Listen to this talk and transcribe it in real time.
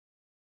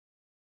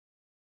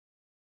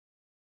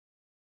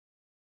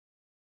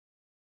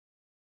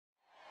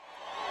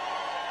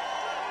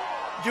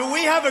Do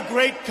we have a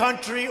great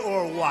country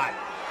or what?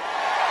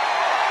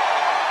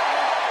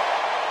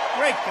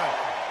 Great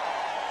country.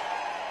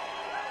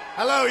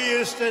 Hello,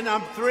 Houston.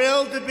 I'm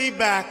thrilled to be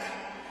back.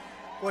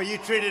 Well, you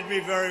treated me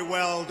very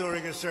well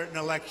during a certain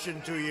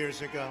election 2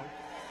 years ago.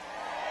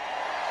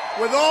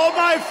 With all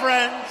my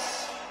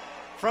friends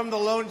from the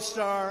Lone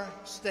Star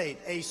State,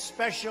 a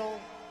special,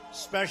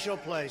 special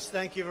place.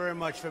 Thank you very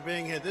much for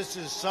being here. This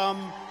is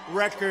some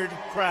record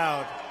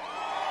crowd.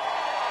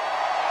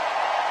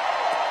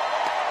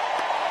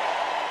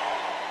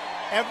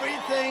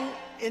 Everything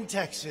in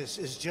Texas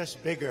is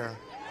just bigger.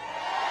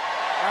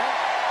 Right?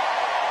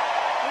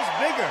 It's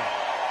bigger.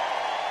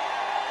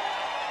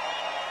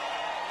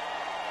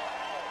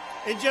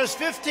 In just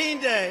 15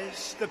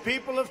 days, the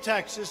people of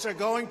Texas are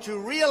going to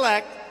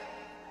re-elect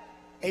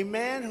a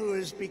man who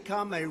has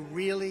become a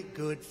really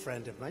good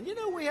friend of mine. You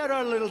know, we had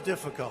our little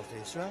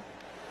difficulties, right?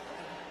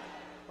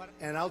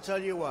 And I'll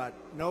tell you what,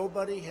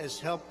 nobody has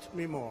helped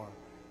me more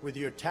with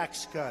your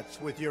tax cuts,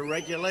 with your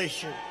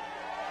regulation,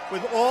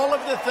 with all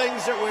of the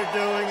things that we're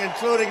doing,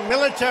 including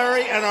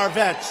military and our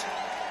vets,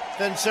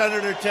 than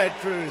Senator Ted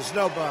Cruz.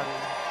 Nobody.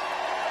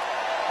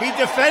 He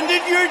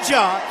defended your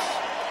jobs.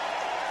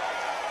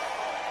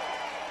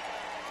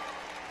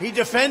 He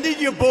defended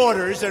your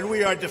borders, and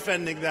we are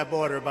defending that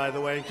border, by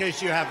the way, in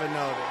case you haven't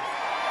noticed.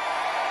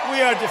 We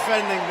are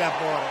defending that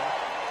border.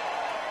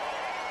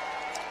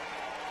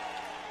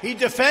 He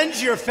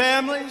defends your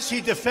families. He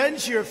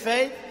defends your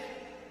faith.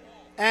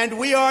 And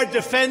we are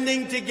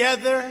defending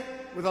together,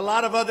 with a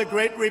lot of other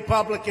great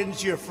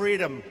Republicans, your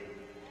freedom.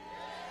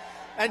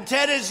 And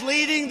Ted is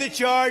leading the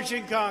charge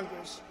in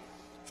Congress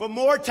for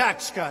more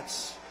tax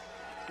cuts.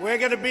 We're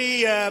going to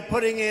be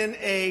putting in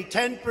a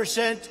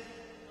 10%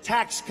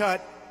 tax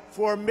cut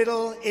for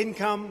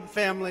middle-income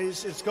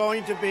families. It's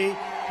going to be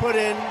put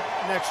in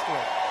next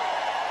week.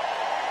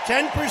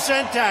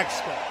 10%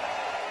 tax cut.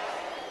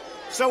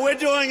 So we're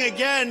doing,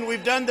 again,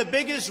 we've done the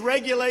biggest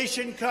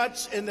regulation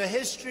cuts in the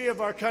history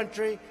of our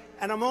country,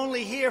 and I'm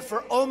only here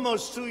for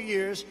almost 2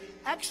 years.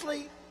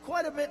 Actually,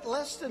 quite a bit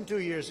less than 2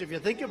 years, if you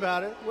think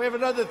about it. We have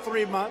another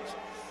 3 months.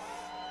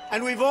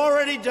 And we've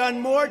already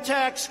done more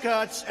tax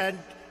cuts, and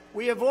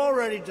we have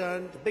already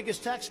done the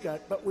biggest tax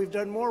cut, but we've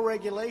done more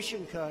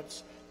regulation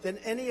cuts than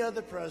any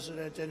other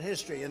president in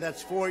history. And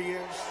that's 4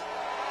 years,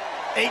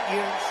 8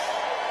 years,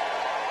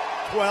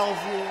 12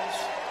 years.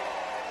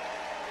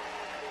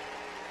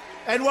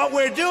 And what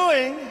we're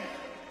doing,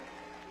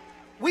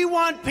 we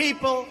want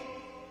people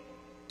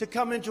to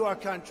come into our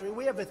country.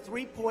 We have a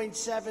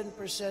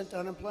 3.7%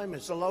 unemployment.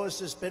 It's the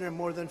lowest it's been in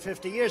more than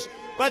 50 years.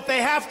 But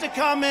they have to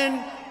come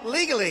in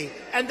legally,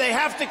 and they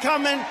have to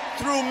come in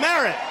through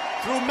merit,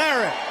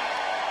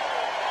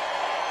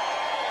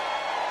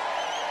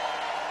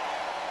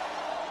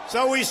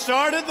 So we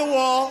started the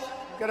wall,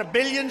 got $1.6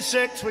 billion,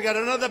 we got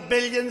another $1.6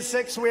 billion,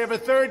 we have a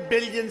third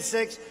 $1.6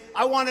 billion.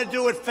 I want to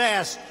do it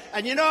fast.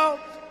 And you know,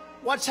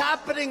 what's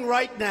happening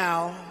right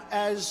now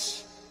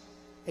as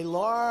a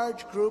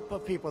large group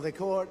of people, they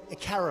call it a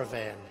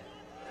caravan.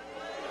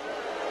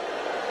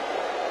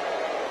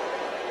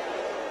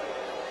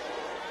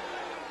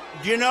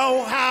 Do you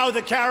know how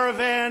the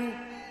caravan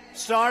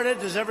started?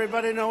 Does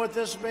everybody know what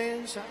this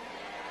means?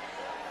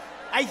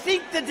 I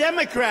think the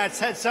Democrats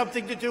had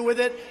something to do with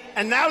it,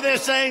 and now they're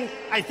saying,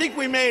 I think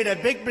we made a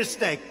big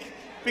mistake,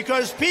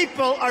 because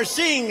people are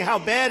seeing how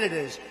bad it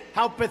is,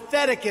 how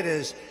pathetic it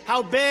is,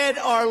 how bad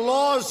our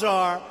laws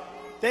are.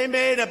 They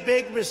made a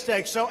big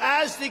mistake. So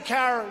as the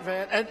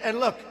caravan, and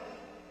look,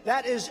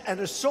 that is an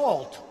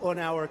assault on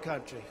our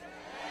country.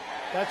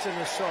 That's an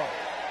assault.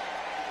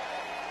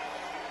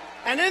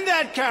 And in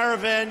that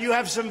caravan, you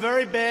have some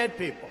very bad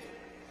people.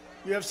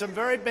 You have some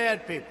very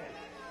bad people.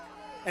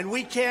 And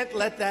we can't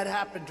let that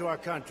happen to our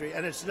country,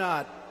 and it's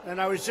not. And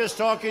I was just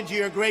talking to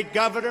your great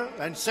governor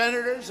and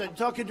senators and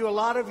talking to a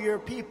lot of your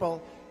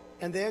people,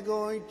 and they're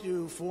going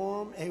to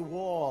form a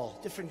wall,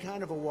 different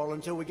kind of a wall,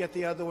 until we get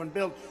the other one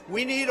built.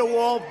 We need a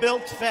wall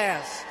built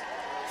fast,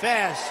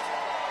 fast.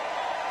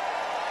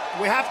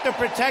 We have to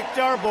protect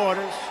our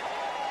borders.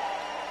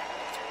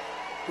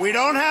 We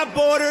don't have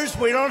borders,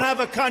 we don't have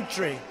a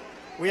country.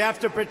 We have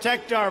to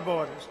protect our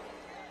borders.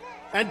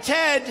 And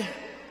Ted,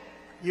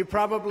 you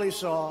probably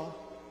saw,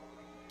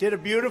 did a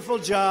beautiful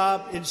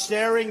job in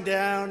staring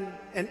down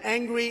an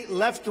angry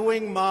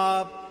left-wing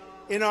mob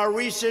in our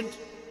recent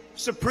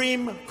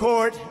Supreme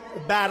Court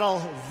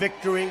battle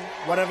victory,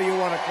 whatever you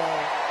want to call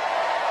it.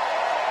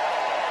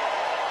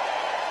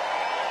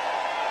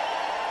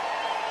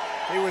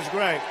 He was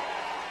great.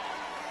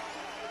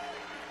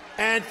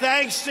 And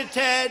thanks to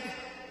Ted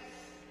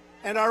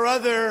and our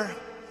other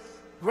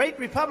great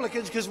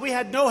Republicans, because we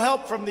had no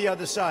help from the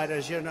other side,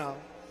 as you know,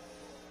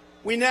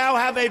 we now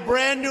have a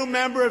brand new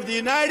member of the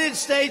United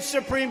States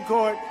Supreme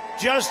Court,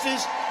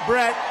 Justice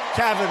Brett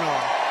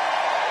Kavanaugh.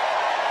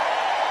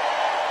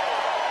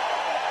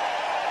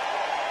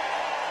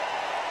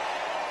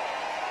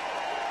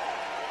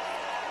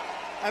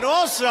 And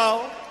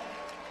also,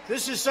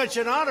 this is such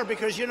an honor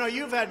because, you know,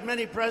 you've had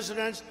many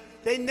presidents.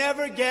 They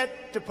never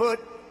get to put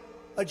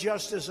a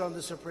justice on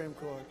the Supreme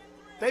Court.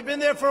 They've been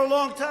there for a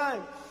long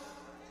time.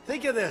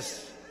 Think of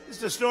this. This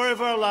is the story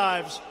of our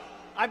lives.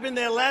 I've been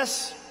there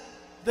less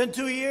than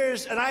 2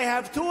 years, and I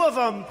have 2 of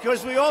them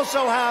because we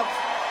also have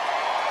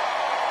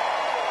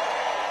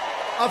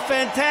a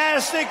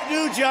fantastic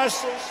new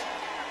justice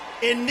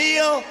in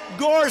Neil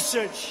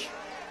Gorsuch.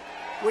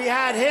 We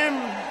had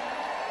him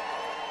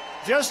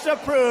just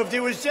approved. He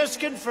was just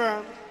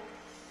confirmed.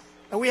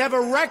 And we have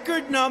a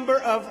record number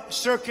of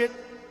circuit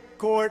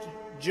court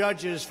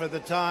judges for the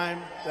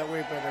time that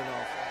we've been in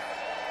office.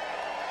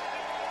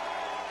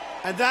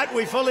 And that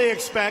we fully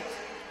expect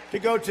to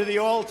go to the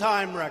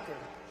all-time record.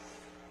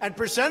 And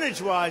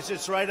percentage-wise,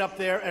 it's right up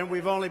there, and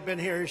we've only been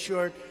here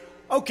short.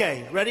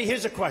 Okay, ready?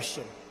 Here's a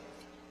question.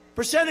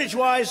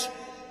 Percentage-wise,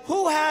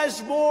 who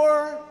has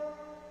more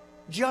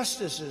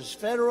justices,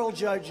 federal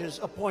judges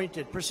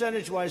appointed,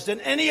 percentage-wise,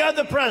 than any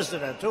other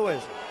president? Who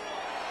is it?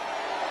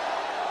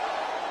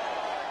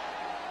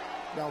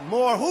 No,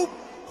 more.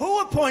 Who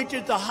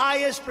appointed the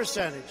highest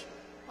percentage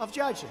of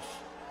judges?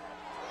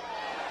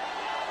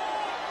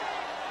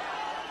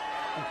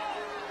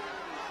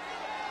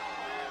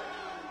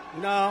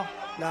 No.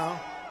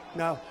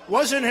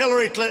 Wasn't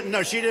Hillary Clinton.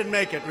 No, she didn't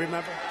make it,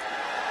 remember?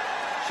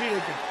 She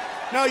didn't.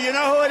 No, you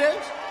know who it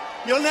is?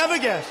 You'll never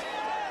guess.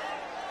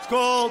 It's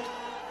called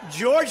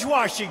George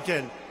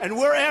Washington, and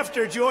we're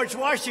after George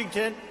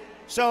Washington,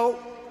 so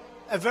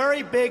a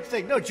very big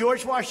thing. No,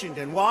 George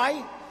Washington.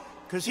 Why?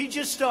 Because he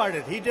just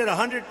started. He did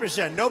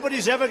 100%.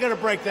 Nobody's ever going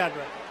to break that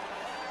record.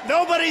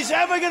 Nobody's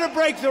ever going to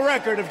break the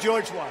record of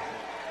George Washington.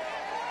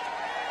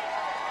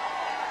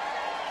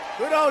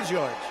 Good old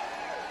George.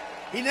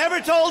 He never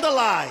told a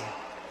lie.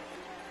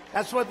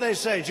 That's what they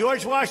say.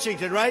 George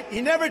Washington, right?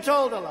 He never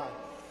told a lie.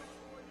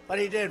 But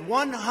he did.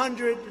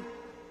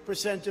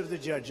 100% of the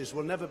judges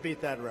will never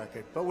beat that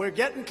record. But we're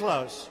getting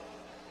close.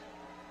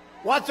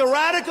 What the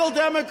radical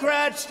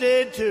Democrats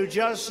did to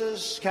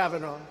Justice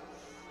Kavanaugh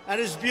and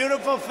his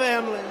beautiful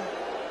family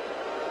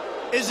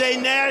is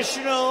a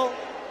national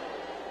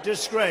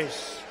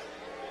disgrace.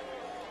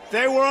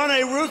 They were on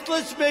a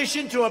ruthless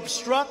mission to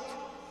obstruct,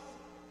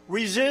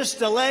 resist,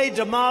 delay,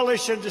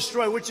 demolish, and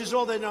destroy, which is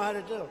all they know how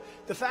to do.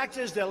 The fact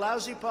is they're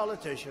lousy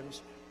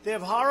politicians. They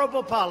have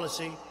horrible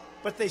policy,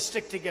 but they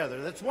stick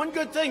together. That's one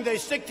good thing. They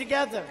stick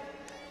together.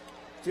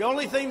 It's the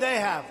only thing they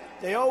have.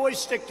 They always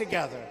stick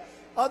together.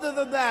 Other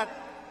than that,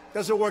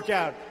 doesn't work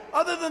out.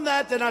 Other than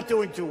that, they're not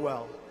doing too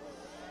well.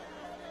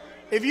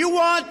 If you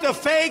want the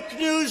fake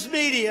news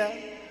media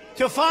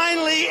to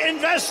finally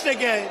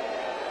investigate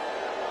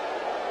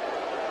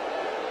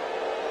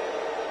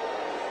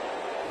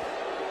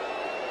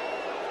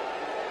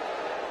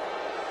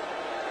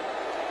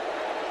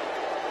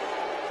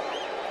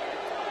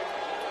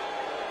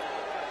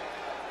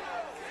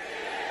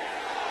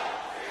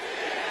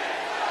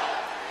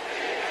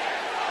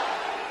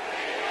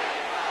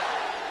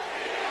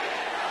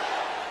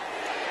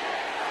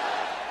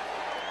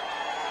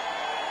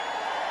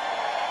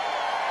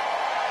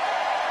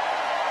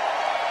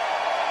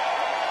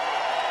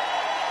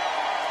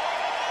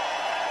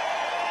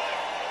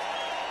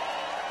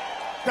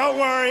Don't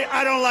worry,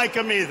 I don't like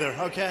them either,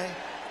 okay?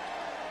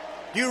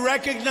 Do you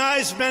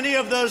recognize many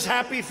of those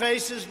happy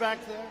faces back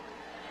there?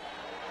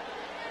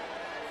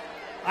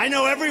 I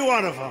know every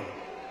one of them.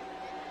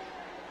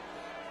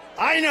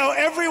 I know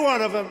every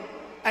one of them,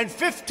 and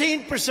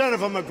 15% of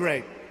them are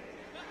great.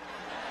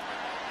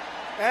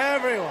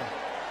 Everyone.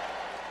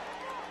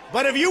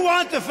 But if you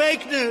want the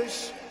fake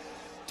news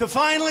to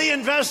finally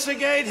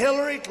investigate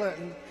Hillary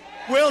Clinton,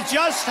 we'll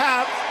just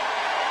have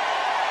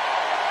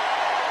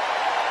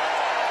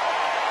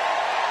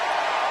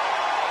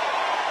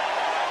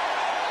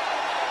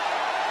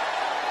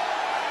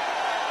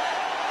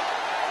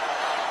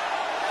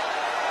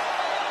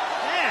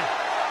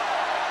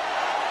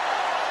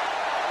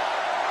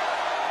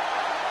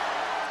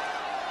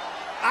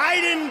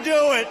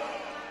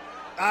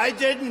I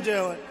didn't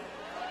do it.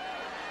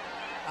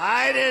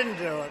 I didn't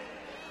do it.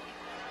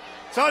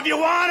 So if you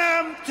want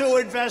them to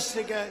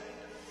investigate,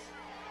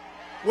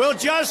 we'll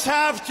just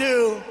have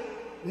to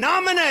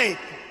nominate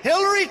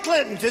Hillary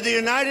Clinton to the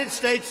United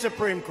States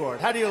Supreme Court.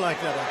 How do you like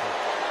that idea?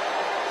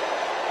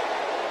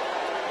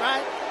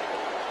 Right?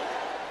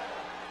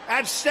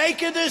 At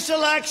stake in this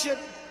election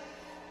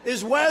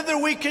is whether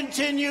we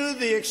continue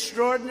the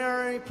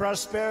extraordinary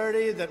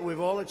prosperity that we've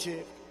all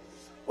achieved,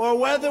 or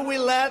whether we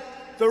let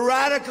the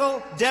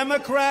radical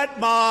Democrat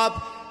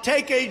mob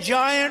take a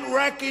giant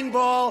wrecking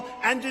ball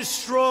and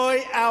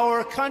destroy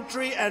our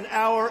country and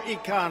our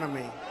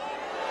economy.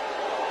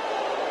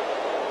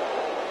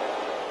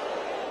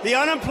 The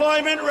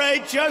unemployment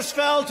rate just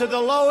fell to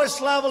the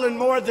lowest level in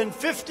more than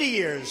 50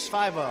 years,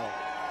 50.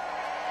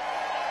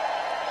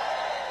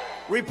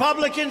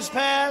 Republicans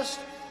passed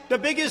the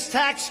biggest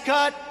tax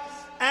cut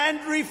and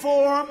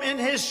reform in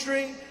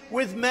history,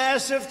 with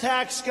massive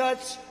tax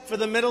cuts for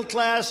the middle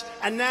class,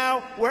 and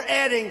now we're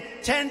adding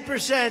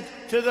 10%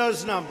 to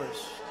those numbers.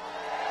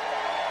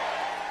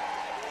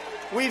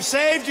 We've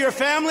saved your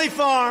family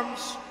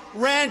farms,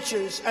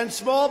 ranches, and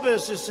small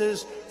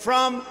businesses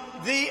from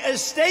the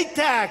estate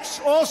tax,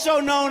 also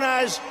known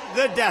as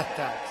the death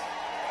tax.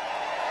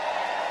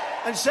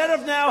 Instead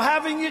of now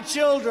having your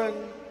children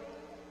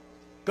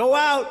go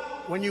out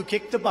when you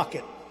kick the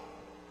bucket.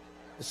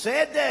 A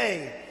sad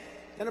day.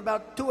 And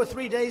about 2 or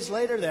 3 days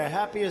later, they're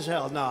happy as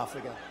hell. No, I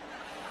forgot.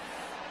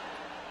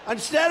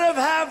 Instead of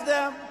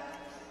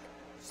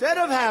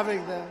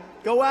having them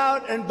go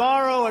out and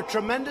borrow a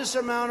tremendous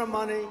amount of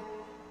money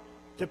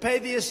to pay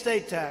the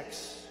estate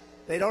tax,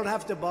 they don't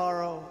have to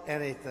borrow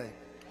anything.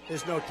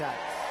 There's no tax.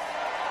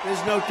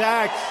 There's no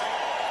tax.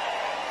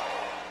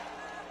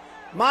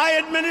 My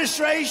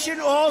administration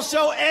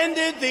also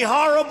ended the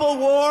horrible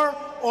war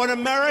on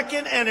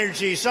American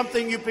energy,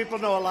 something you people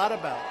know a lot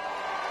about.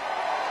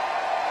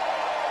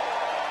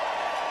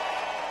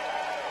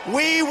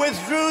 We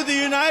withdrew the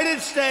United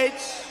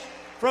States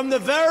from the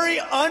very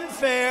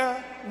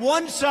unfair,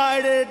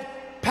 one-sided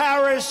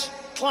Paris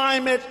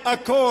Climate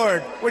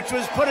Accord, which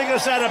was putting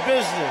us out of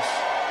business.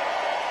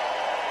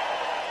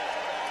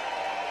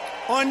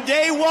 On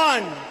day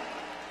one,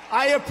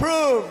 I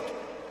approved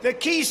the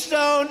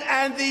Keystone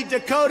and the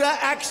Dakota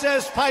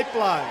Access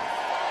Pipeline.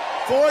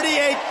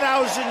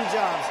 48,000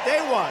 jobs.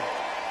 Day one.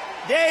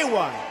 Day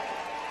one.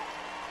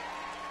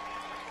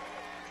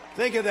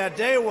 Think of that,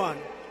 day one.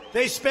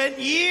 They spent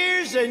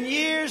years and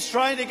years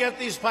trying to get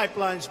these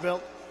pipelines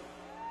built.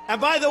 And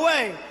by the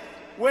way,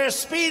 we're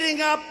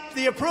speeding up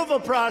the approval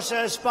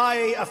process by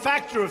a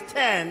factor of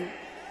 10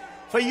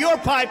 for your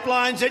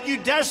pipelines that you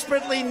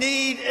desperately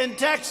need in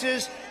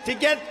Texas to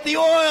get the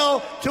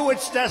oil to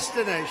its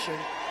destination.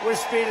 We're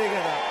speeding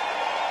it up.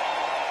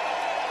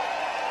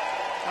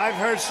 I've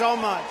heard so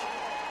much.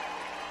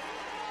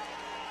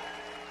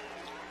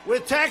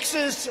 With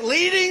Texas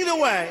leading the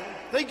way,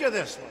 think of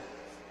this one.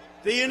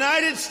 The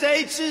United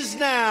States is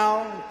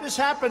now, this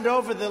happened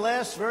over the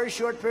last very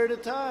short period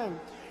of time,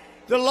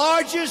 the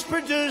largest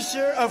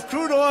producer of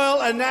crude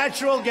oil and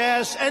natural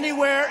gas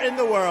anywhere in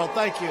the world.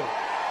 Thank you.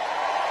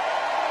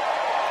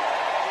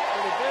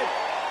 Pretty big.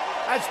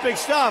 That's big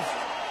stuff.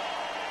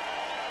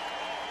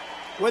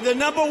 We're the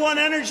 #1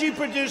 energy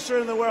producer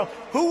in the world.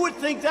 Who would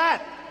think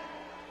that?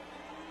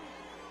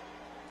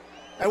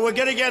 And we're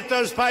going to get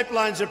those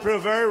pipelines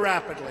approved very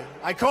rapidly.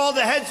 I call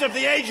the heads of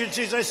the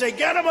agencies. I say,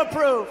 get them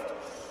approved.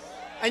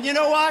 And you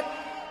know what?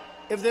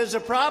 If there's a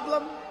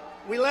problem,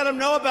 we let them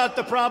know about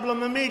the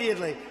problem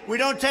immediately. We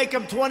don't take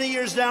them 20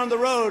 years down the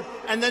road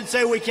and then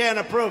say we can't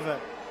approve it.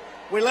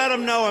 We let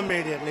them know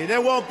immediately.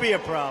 There won't be a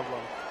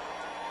problem.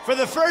 For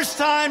the first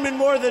time in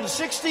more than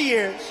 60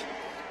 years,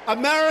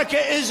 America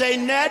is a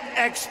net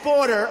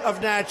exporter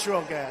of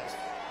natural gas.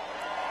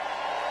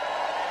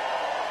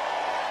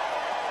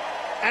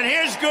 And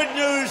here's good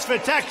news for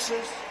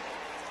Texas.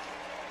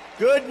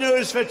 Good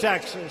news for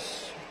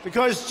Texas.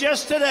 Because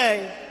just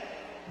today,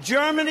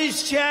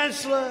 Germany's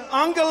Chancellor,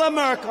 Angela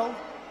Merkel,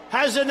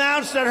 has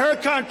announced that her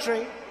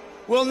country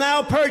will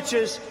now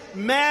purchase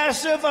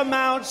massive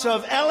amounts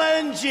of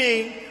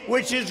LNG,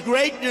 which is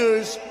great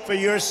news for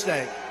your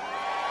state.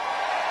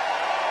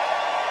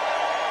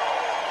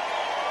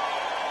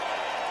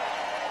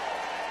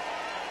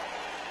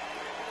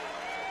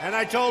 And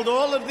I told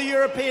all of the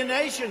European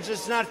nations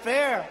it's not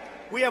fair.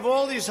 We have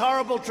all these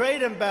horrible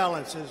trade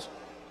imbalances.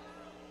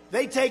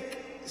 They take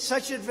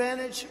such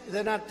advantage,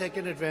 they're not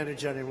taking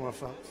advantage anymore,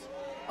 folks.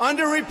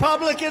 Under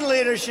Republican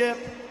leadership,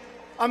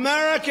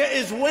 America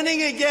is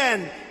winning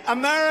again.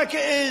 America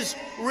is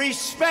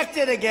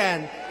respected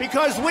again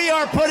because we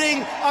are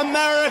putting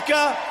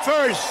America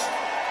first.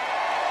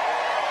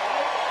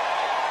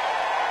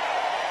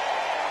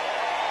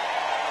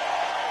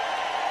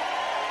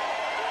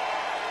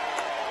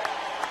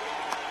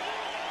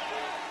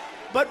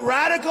 But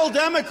radical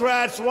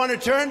Democrats want to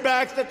turn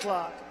back the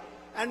clock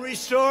and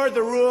restore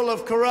the rule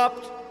of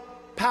corrupt,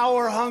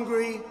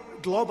 power-hungry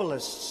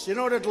globalists. You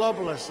know what a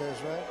globalist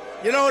is, right?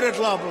 You know what a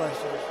globalist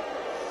is.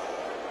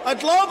 A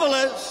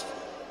globalist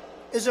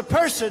is a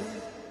person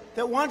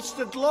that wants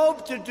the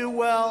globe to do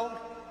well,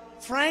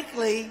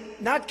 frankly,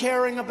 not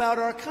caring about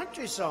our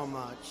country so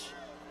much.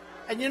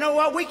 And you know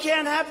what? We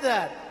can't have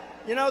that.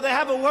 You know, they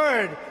have a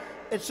word.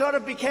 It sort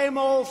of became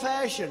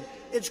old-fashioned.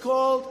 It's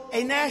called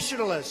a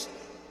nationalist.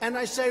 And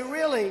I say,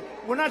 really,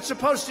 we're not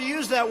supposed to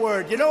use that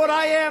word. You know what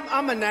I am?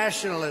 I'm a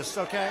nationalist,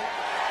 okay?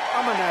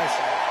 I'm a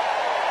nationalist.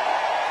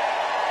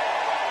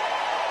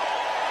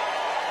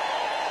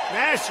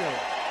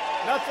 Nationalist.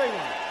 Nothing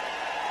else.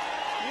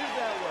 Use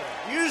that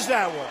word. Use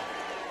that word.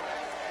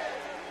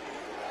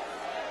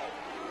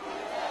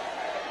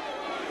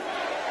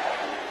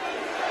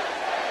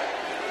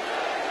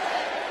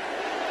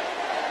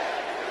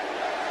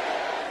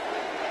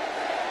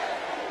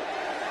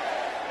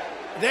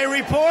 They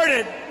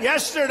reported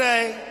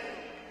yesterday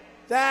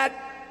that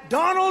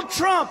Donald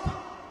Trump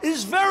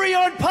is very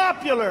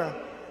unpopular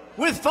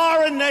with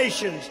foreign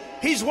nations.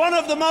 He's one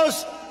of the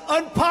most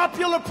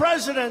unpopular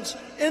presidents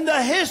in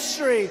the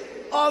history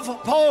of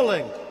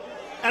polling.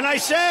 And I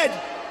said,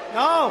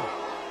 no.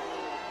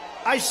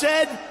 I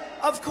said,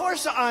 of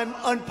course I'm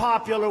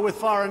unpopular with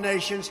foreign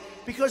nations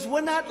because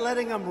we're not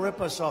letting them rip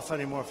us off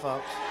anymore,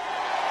 folks.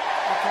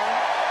 Okay?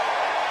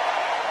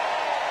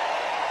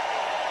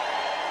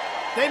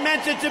 They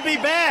meant it to be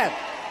bad.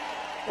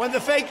 When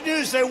the fake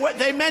news,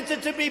 they meant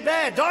it to be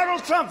bad.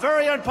 Donald Trump,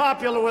 very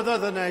unpopular with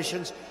other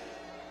nations.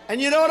 And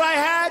you know what I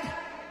had?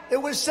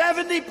 It was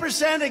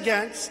 70%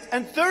 against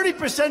and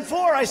 30%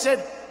 for. I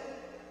said,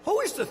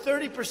 who is the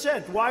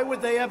 30%? Why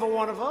would they ever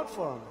want to vote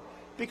for him?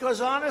 Because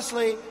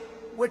honestly,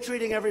 we're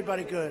treating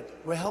everybody good.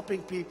 We're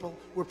helping people.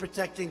 We're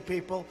protecting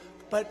people.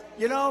 But,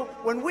 you know,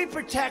 when we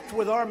protect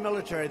with our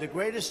military, the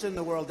greatest in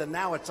the world, and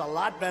now it's a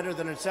lot better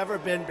than it's ever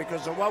been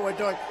because of what we're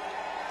doing,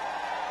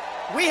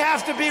 we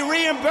have to be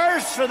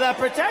reimbursed for that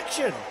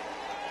protection.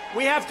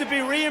 We have to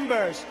be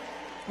reimbursed.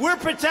 We're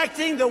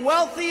protecting the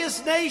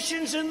wealthiest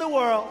nations in the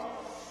world,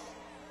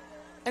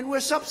 and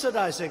we're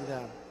subsidizing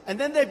them. And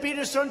then they beat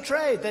us on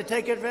trade. They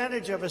take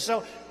advantage of us.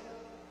 So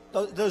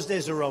those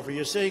days are over.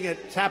 You're seeing it.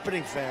 It's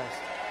happening fast.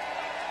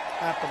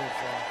 Happening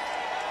fast.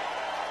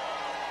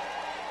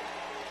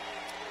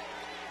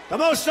 The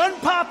most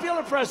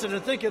unpopular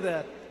president, think of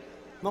that.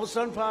 Most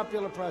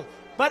unpopular president.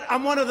 But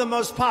I'm one of the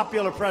most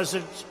popular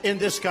presidents in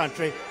this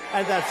country,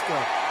 and that's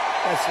good.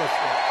 That's what's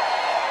good.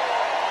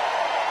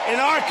 In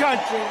our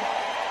country,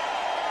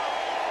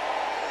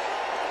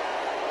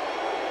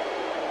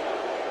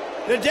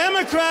 the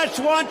Democrats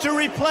want to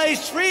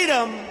replace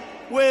freedom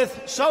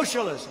with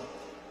socialism.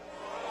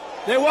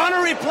 They want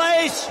to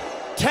replace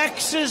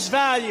Texas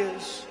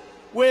values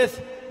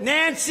with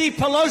Nancy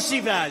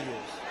Pelosi values.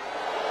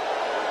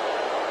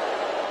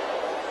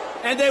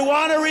 And they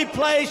want to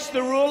replace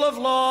the rule of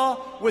law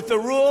with the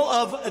rule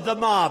of the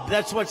mob.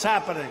 That's what's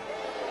happening.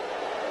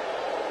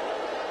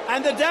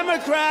 And the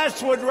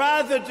Democrats would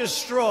rather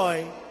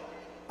destroy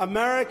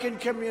American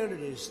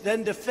communities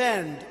than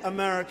defend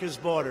America's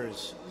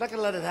borders. I'm not going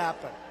to let it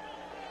happen.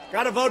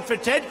 Got to vote for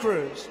Ted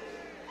Cruz.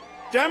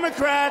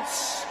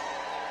 Democrats.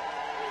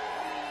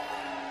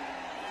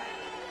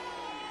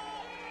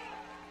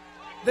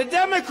 The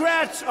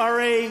Democrats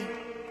are a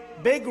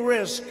big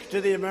risk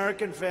to the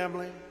American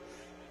family.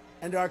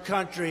 And our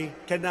country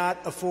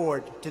cannot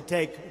afford to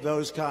take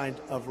those kind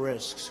of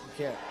risks. We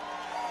can't.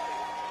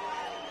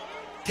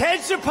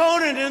 Ted's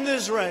opponent in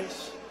this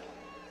race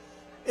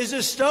is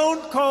a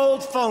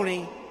stone-cold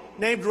phony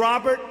named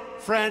Robert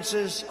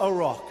Francis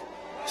O'Rourke,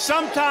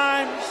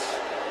 sometimes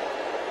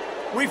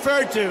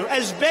referred to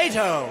as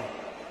Beto.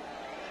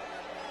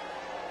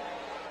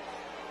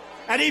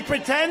 And he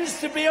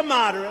pretends to be a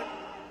moderate,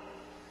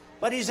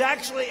 but he's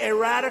actually a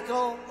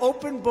radical,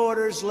 open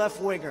borders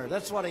left-winger.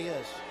 That's what he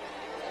is.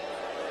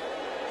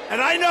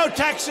 And I know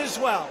Texas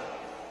well.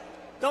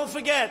 Don't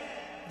forget,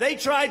 they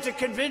tried to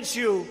convince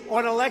you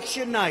on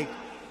election night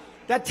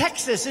that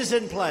Texas is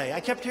in play. I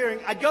kept hearing,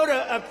 I'd go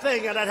to a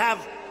thing and I'd have,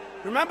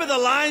 remember the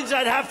lines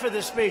I'd have for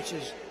the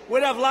speeches?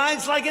 We'd have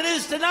lines like it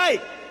is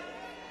tonight.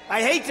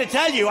 I hate to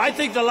tell you, I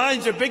think the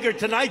lines are bigger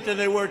tonight than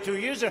they were 2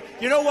 years ago.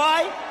 You know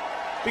why?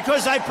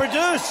 Because I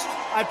produced.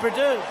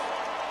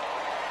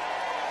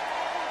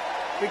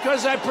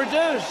 Because I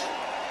produced.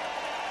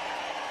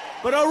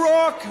 But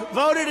O'Rourke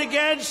voted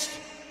against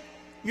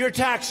your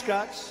tax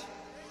cuts,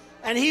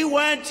 and he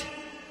went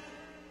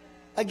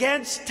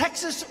against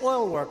Texas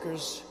oil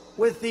workers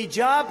with the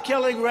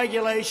job-killing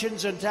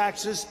regulations and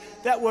taxes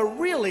that were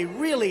really,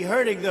 really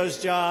hurting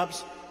those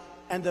jobs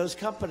and those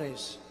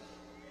companies.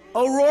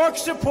 O'Rourke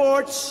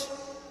supports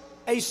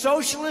a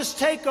socialist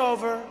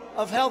takeover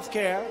of health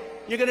care.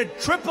 You're going to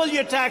triple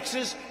your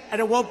taxes, and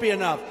it won't be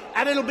enough.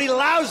 And it'll be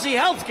lousy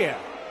health care.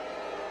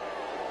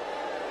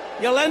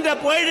 You'll end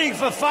up waiting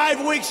for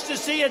 5 weeks to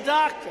see a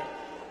doctor.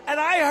 And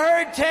I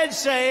heard Ted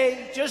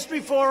say, just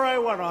before I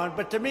went on,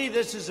 but to me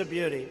this is a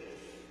beauty,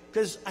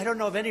 because I don't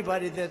know of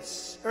anybody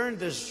that's earned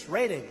this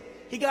rating.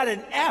 He got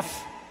an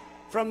F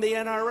from the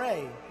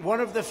NRA, one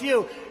of the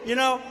few. You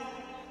know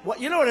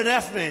what an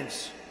F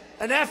means?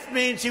 An F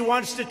means he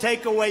wants to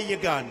take away your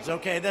guns,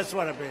 okay? That's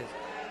what it means.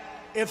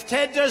 If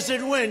Ted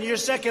doesn't win, your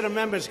Second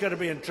Amendment's going to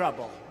be in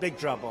trouble, big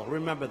trouble,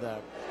 remember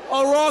that.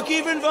 O'Rourke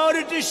even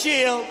voted to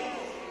shield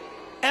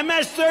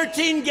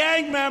MS-13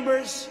 gang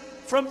members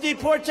from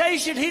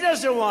deportation. He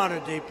doesn't want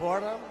to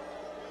deport them.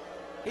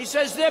 He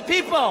says they're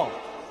people.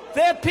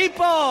 They're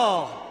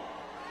people.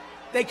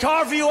 They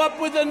carve you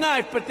up with a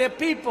knife, but they're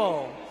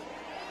people.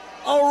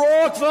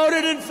 O'Rourke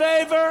voted in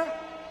favor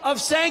of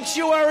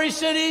sanctuary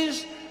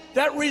cities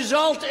that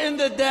result in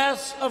the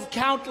deaths of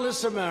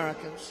countless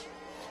Americans.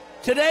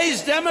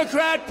 Today's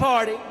Democrat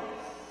Party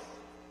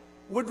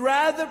would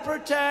rather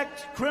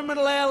protect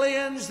criminal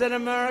aliens than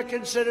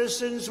American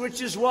citizens,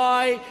 which is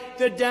why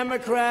the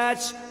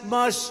Democrats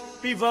must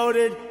be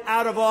voted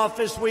out of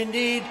office. We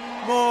need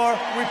more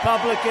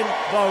Republican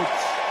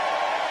votes.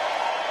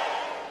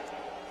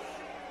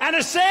 And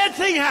a sad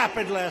thing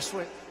happened last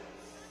week,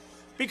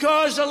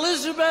 because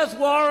Elizabeth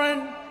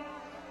Warren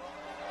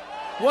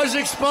was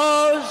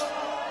exposed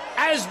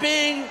as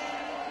being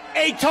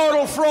a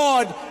total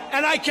fraud.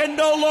 And I can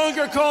no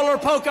longer call her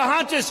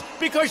Pocahontas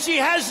because she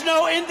has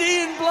no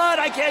Indian blood.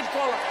 I can't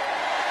call her.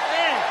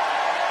 Man.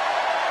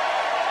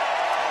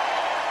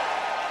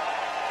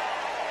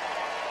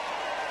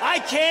 I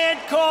can't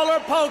call her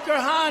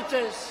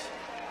Pocahontas.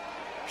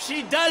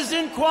 She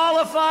doesn't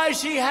qualify.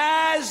 She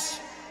has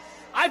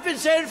I've been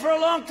saying it for a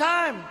long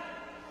time.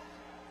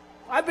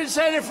 I've been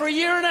saying it for a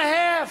year and a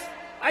half.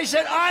 I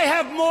said, I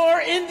have more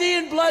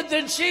Indian blood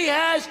than she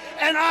has,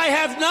 and I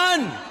have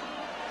none.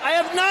 I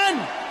have none,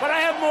 but I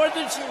have more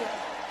than she has.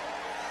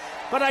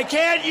 But I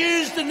can't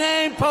use the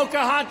name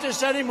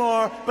Pocahontas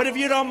anymore, but if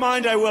you don't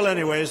mind, I will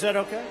anyway. Is that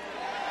okay?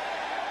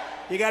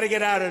 You got to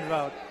get out and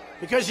vote.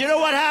 Because you know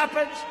what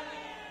happens?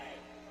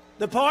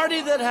 The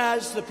party that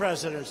has the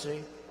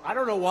presidency, I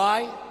don't know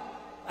why.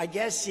 I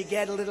guess you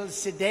get a little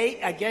sedate.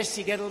 I guess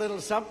you get a little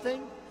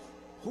something.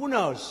 Who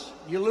knows?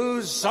 You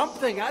lose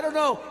something. I don't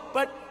know.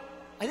 But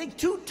I think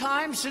 2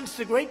 times since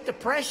the Great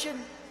Depression,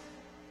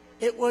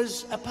 it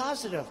was a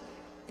positive.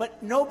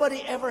 But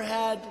nobody ever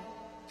had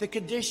the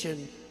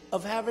condition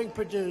of having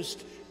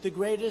produced the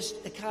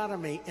greatest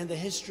economy in the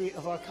history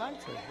of our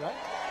country, right?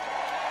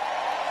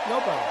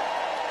 Nobody.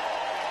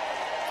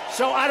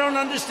 So I don't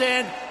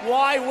understand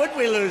why would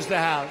we lose the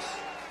House.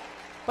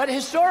 But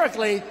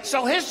historically,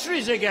 so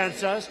history's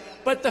against us,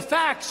 but the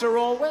facts are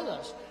all with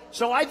us.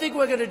 So I think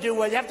we're going to do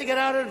well. You have to get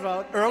out and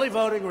vote. Early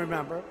voting,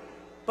 remember.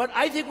 But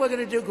I think we're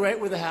going to do great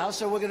with the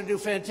House, and we're going to do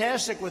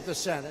fantastic with the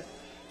Senate,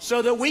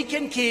 so that we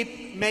can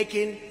keep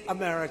making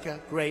America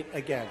great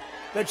again.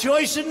 The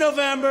choice in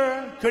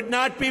November could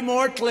not be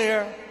more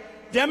clear.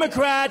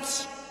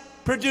 Democrats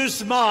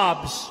produce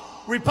mobs.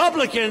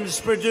 Republicans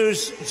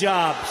produce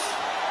jobs.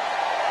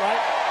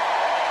 Right?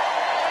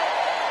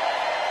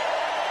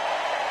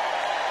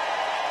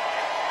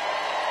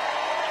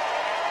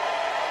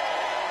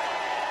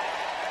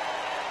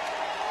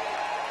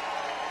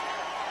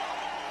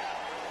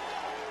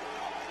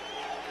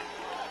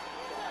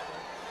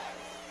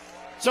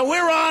 So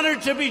we're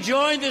honored to be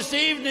joined this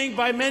evening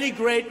by many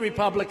great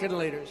Republican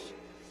leaders.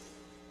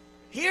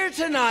 Here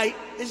tonight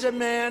is a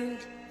man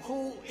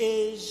who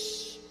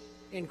is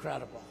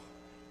incredible.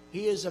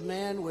 He is a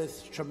man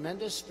with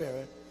tremendous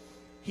spirit.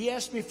 He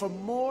asked me for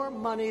more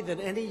money than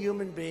any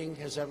human being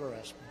has ever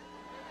asked me.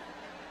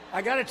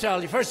 I got to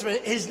tell you, first of all,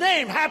 his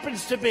name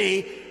happens to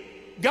be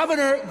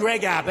Governor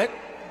Greg Abbott.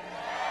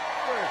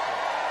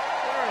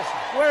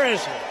 Where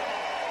is he?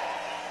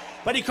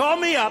 But he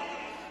called me up,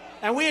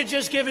 and we had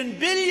just given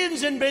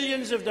billions and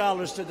billions of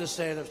dollars to the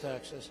state of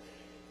Texas.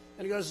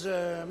 And he goes,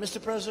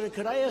 Mr. President,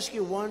 could I ask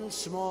you one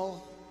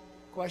small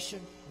question?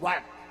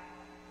 What?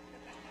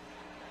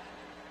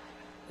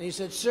 And he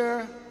said,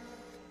 sir,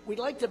 we'd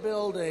like to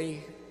build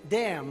a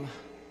dam,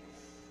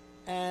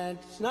 and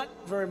it's not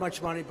very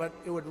much money, but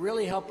it would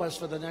really help us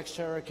for the next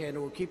hurricane. It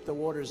will keep the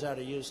waters out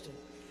of Houston.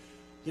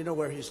 You know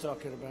where he's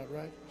talking about,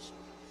 right?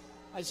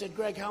 I said,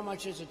 Greg, how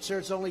much is it? Sir,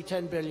 it's only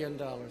 $10 billion.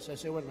 I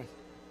said, wait a minute.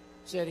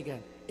 Say it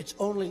again. It's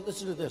only,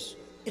 listen to this.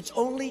 It's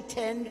only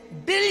 10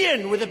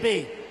 billion with a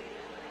B.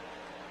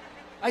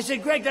 I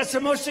said, Greg, that's the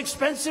most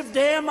expensive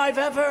dam I've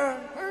ever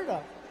heard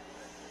of.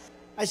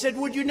 I said,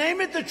 would you name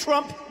it the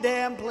Trump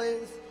Dam,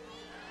 please?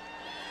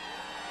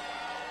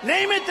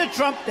 Name it the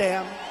Trump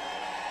Dam.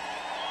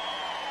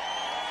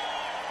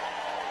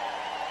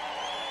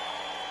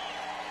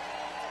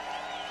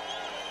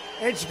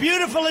 It's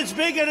beautiful, it's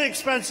big and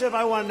expensive.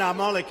 I want, no, I'm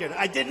only kidding.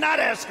 I did not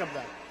ask him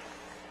that.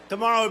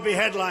 Tomorrow would be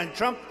headline,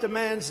 Trump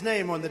demands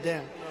name on the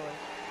dam.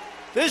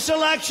 This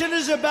election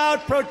is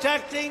about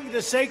protecting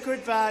the sacred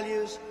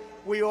values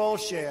we all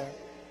share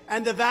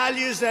and the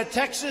values that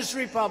Texas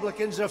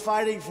Republicans are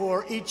fighting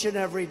for each and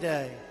every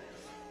day.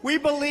 We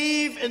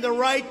believe in the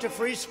right to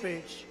free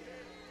speech,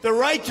 the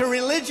right to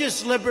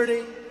religious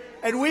liberty,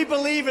 and we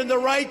believe in the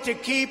right to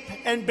keep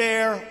and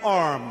bear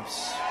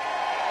arms.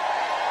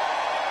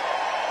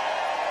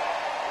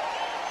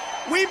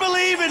 We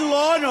believe in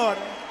law and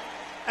order,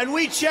 and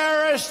we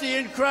cherish the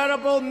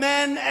incredible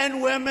men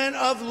and women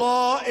of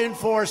law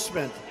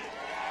enforcement.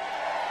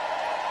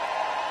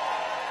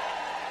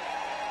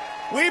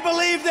 We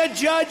believe that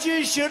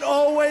judges should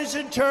always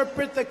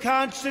interpret the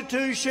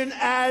Constitution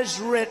as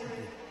written.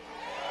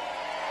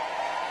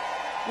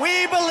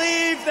 We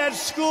believe that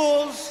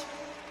schools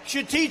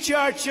should teach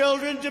our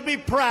children to be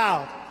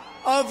proud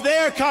of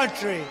their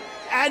country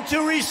and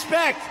to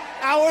respect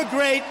our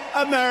great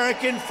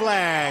American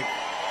flag.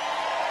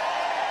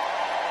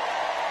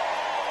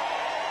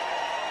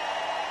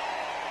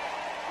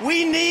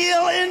 We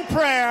kneel in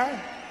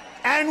prayer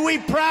and we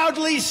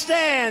proudly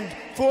stand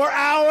for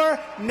our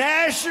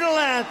national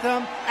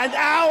anthem and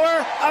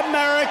our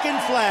American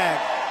flag.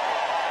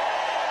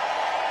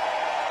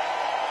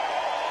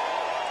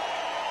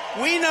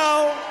 We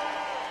know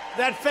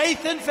that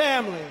faith and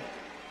family,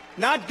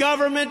 not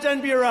government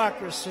and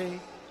bureaucracy,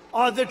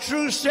 are the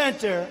true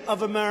center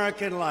of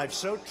American life.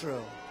 So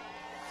true.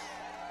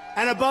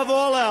 And above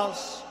all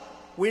else,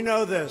 we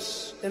know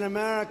this. In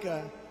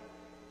America,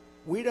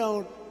 we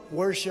don't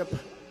worship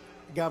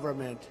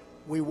government.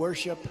 We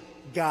worship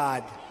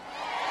God.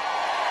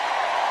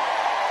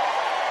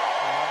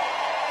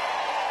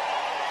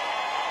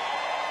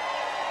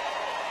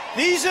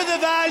 These are the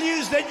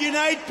values that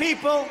unite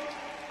people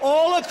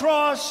all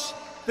across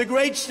the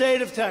great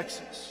state of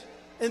Texas.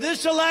 In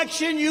this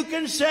election, you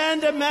can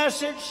send a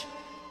message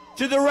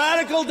to the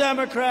radical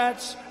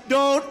Democrats: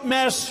 don't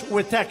mess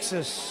with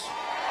Texas.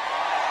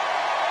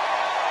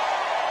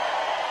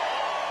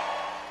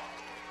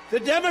 The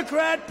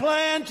Democrat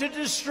plan to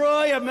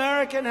destroy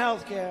American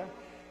health care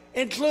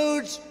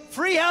includes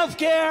free health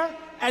care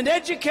and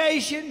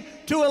education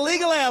to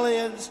illegal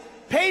aliens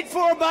paid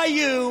for by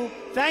you,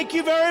 thank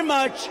you very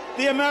much,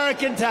 the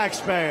American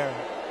taxpayer.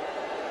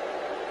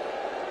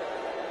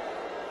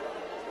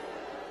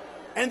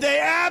 And they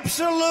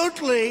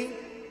absolutely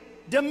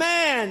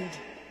demand,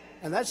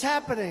 and that's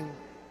happening,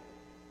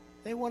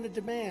 they want to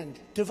demand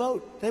to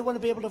vote. They want to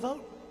be able to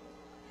vote.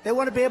 They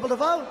want to be able to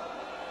vote.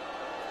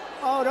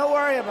 Oh, don't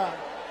worry about it.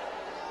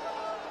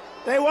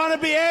 They want to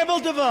be able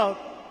to vote.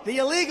 The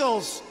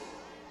illegals,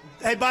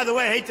 hey, by the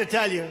way, I hate to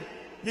tell you,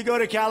 you go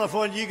to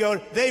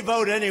California, they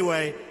vote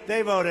anyway.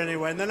 They vote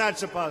anyway, and they're not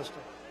supposed to.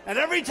 And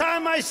every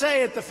time I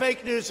say it, the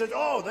fake news says,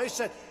 oh, they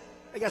said,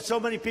 I got so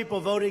many people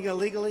voting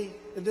illegally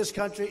in this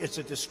country. It's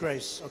a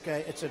disgrace,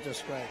 okay? It's a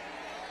disgrace.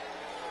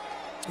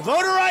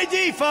 Voter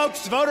ID,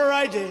 folks, voter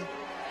ID.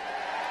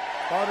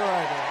 Voter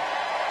ID.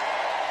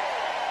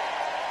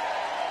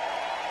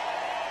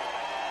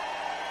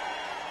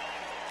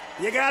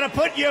 You got to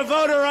put your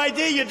voter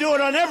ID. You do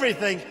it on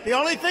everything. The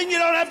only thing you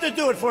don't have to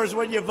do it for is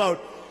when you vote.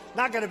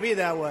 Not going to be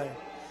that way.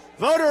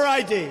 Voter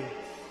ID.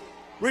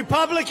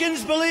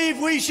 Republicans believe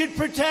we should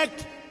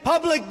protect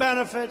public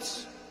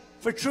benefits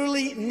for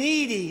truly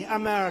needy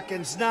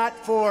Americans, not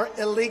for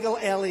illegal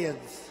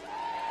aliens.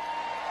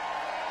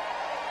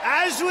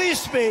 As we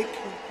speak,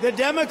 the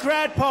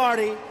Democrat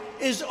Party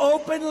is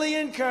openly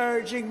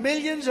encouraging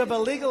millions of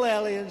illegal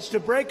aliens to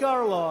break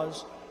our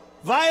laws,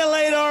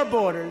 violate our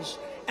borders,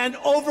 and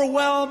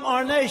overwhelm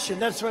our nation.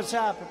 That's what's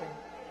happening.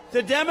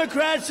 The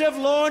Democrats have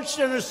launched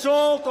an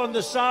assault on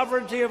the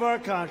sovereignty of our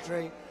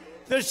country,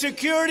 the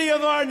security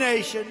of our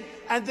nation,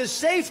 and the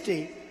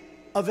safety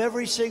of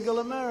every single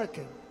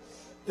American.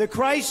 The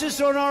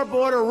crisis on our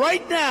border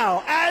right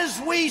now, as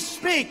we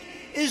speak,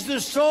 is the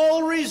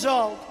sole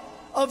result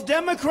of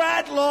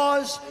Democrat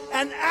laws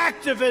and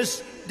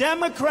activist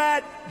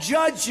Democrat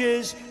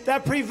judges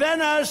that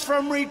prevent us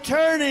from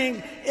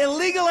returning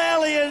illegal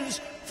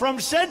aliens from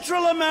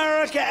Central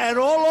America and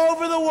all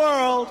over the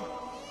world.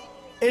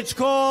 It's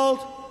called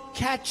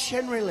catch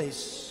and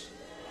release.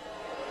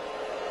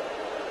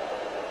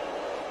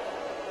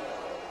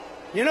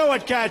 You know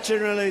what catch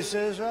and release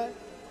is, right?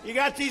 You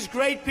got these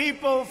great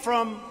people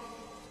from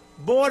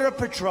Border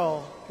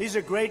Patrol. These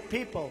are great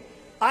people.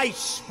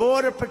 ICE,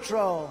 Border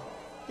Patrol.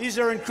 These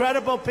are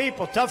incredible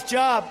people. Tough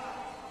job.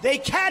 They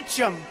catch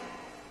them,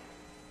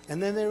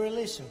 and then they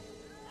release them.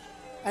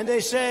 And they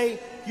say,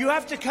 you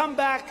have to come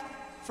back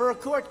for a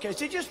court case.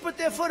 They just put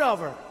their foot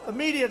over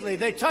immediately.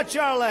 They touch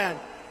our land.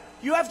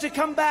 You have to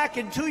come back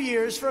in 2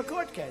 years for a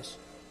court case.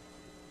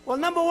 Well,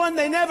 number one,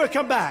 they never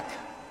come back.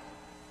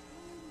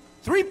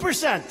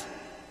 3%.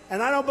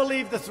 And I don't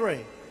believe the 3.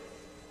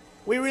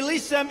 We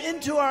release them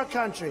into our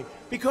country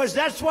because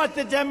that's what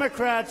the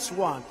Democrats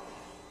want.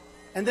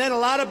 And then a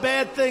lot of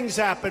bad things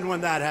happen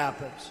when that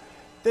happens.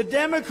 The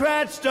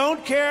Democrats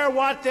don't care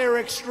what their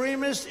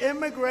extremist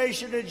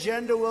immigration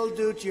agenda will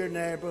do to your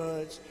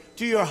neighborhoods,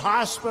 to your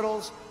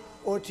hospitals,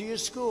 or to your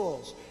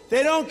schools.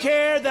 They don't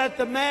care that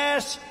the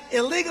mass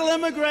illegal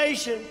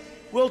immigration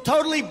will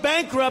totally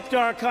bankrupt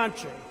our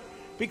country,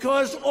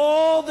 because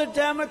all the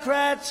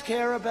Democrats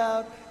care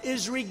about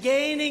is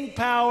regaining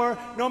power,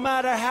 no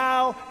matter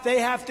how they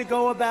have to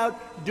go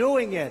about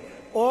doing it.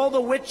 All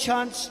the witch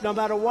hunts, no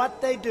matter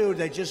what they do,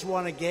 they just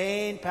want to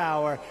gain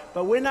power.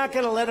 But we're not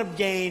going to let them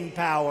gain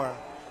power.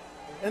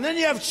 And then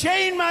you have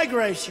chain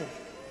migration.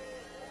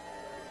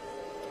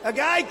 A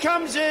guy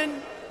comes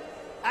in,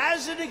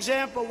 as an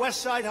example,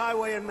 West Side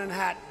Highway in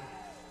Manhattan.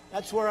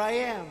 That's where I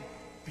am.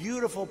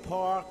 Beautiful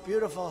park,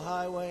 beautiful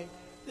highway.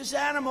 This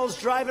animal's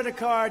driving a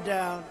car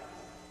down,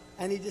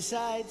 and he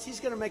decides he's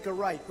going to make a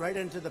right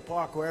into the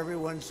park where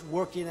everyone's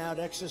working out,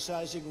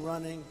 exercising,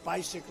 running,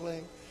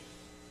 bicycling.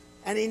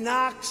 And he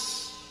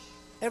knocks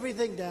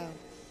everything down,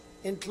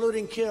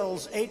 including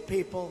kills 8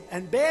 people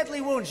and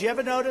badly wounds. You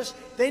ever notice?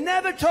 They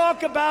never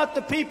talk about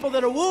the people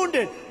that are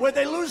wounded, where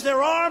they lose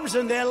their arms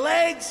and their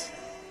legs,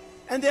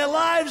 and their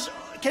lives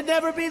can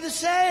never be the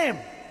same.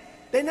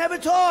 They never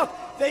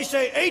talk. They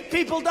say 8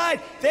 people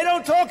died. They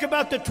don't talk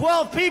about the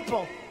 12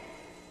 people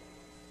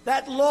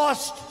that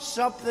lost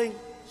something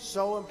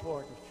so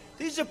important.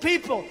 These are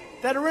people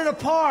that are in a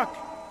park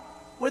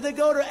where they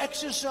go to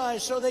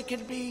exercise so they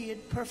can be in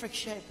perfect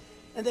shape.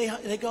 And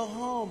they go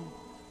home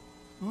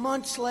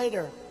months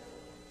later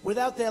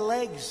without their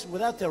legs,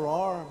 without their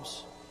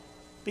arms.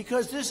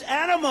 Because this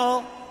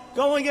animal,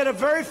 going at a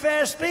very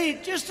fast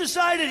speed, just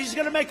decided he's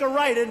going to make a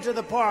right into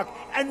the park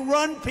and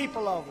run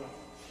people over.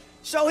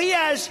 So he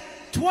has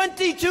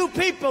 22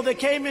 people that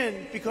came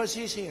in because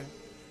he's here.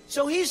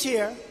 So he's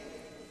here.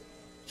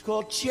 It's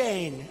called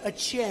chain, a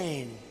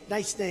chain.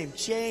 Nice name,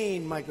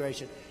 chain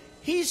migration.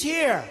 He's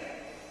here.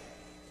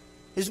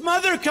 His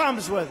mother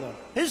comes with him.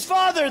 His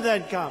father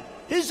then comes.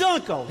 His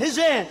uncle, his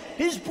aunt,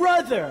 his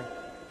brother,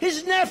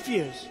 his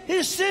nephews,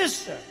 his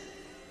sister.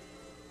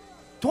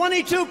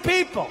 22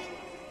 people.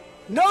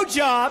 No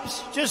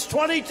jobs, just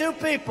 22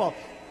 people.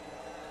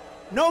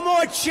 No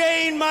more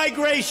chain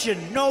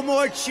migration. No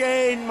more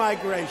chain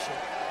migration.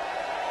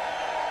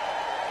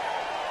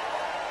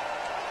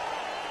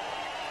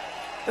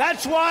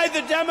 That's why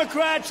the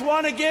Democrats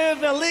want to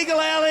give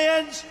illegal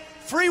aliens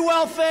free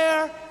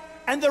welfare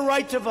and the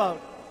right to vote.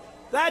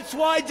 That's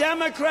why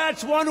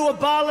Democrats want to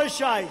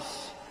abolish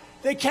ICE.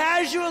 The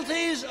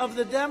casualties of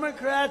the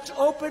Democrats'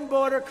 open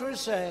border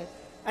crusade,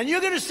 and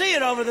you're going to see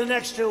it over the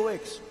next 2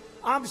 weeks.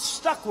 I'm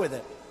stuck with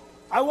it.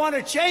 I want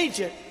to change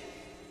it,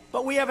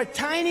 but we have a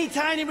tiny,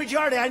 tiny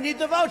majority. I need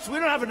the votes. We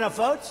don't have enough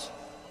votes.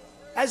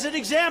 As an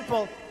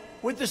example,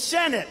 with the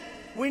Senate,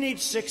 we need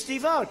 60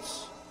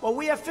 votes. Well,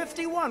 we have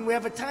 51. We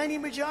have a tiny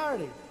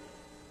majority.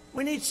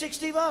 We need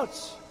 60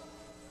 votes.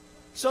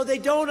 So they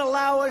don't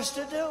allow us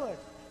to do it.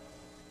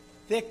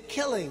 They're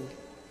killing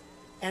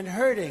and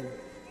hurting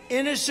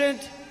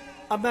innocent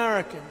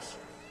Americans.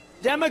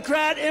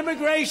 Democrat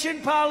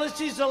immigration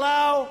policies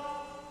allow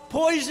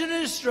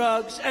poisonous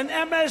drugs and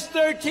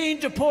MS-13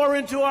 to pour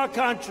into our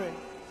country.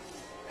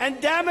 And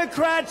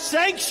Democrat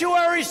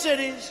sanctuary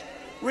cities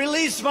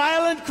release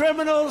violent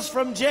criminals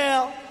from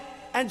jail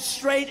and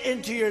straight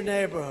into your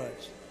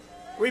neighborhoods.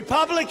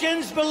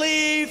 Republicans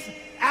believe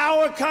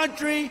our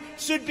country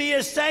should be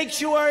a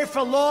sanctuary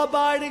for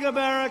law-abiding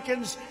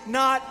Americans,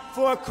 not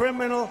for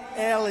criminal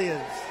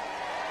aliens.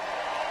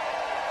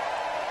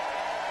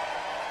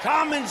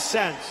 Common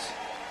sense.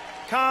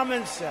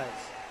 Common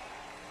sense.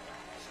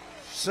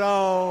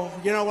 So,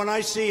 you know, when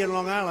I see in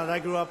Long Island, I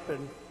grew up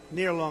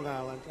near Long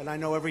Island, and I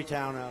know every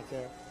town out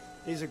there.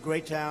 These are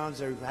great towns.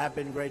 There have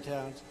been great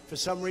towns. For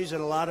some reason,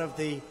 a lot of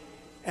the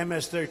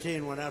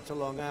MS-13 went out to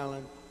Long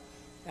Island,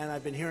 and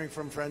I've been hearing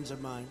from friends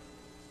of mine.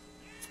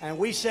 And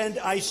we send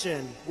ICE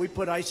in. We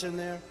put ICE in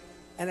there,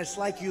 and it's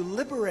like you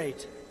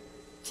liberate.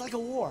 It's like a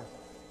war.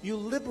 You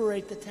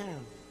liberate the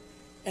town.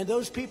 And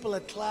those people are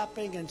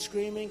clapping and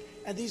screaming,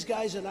 and these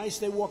guys in ICE,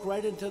 they walk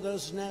right into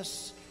those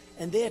nests,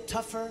 and they're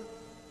tougher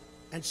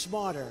and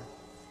smarter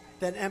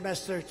than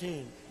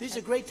MS-13. These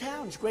are great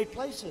towns, great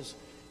places.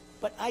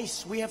 But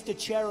ICE, we have to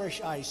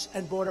cherish ICE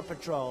and Border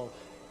Patrol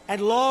and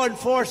law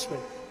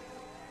enforcement.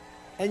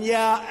 And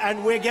yeah,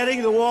 and we're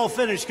getting the wall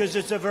finished because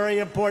it's a very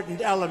important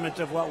element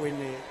of what we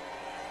need.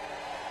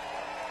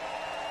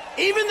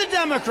 Even the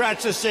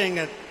Democrats are seeing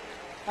it.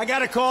 I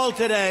got a call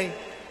today.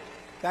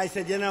 Guy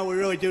said, you know, we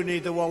really do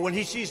need the wall. When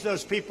he sees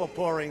those people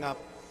pouring up,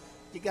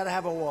 you got to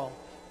have a wall.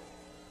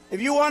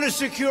 If you want to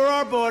secure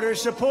our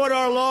borders, support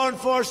our law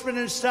enforcement,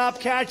 and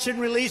stop catch and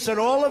release and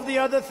all of the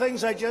other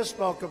things I just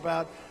spoke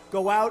about,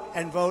 go out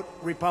and vote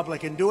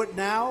Republican. Do it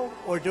now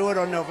or do it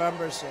on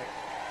November 6th.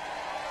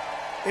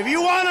 If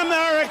you want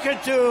America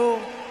to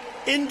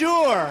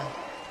endure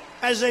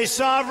as a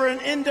sovereign,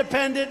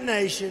 independent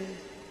nation,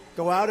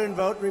 go out and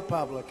vote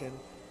Republican.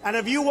 And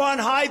if you want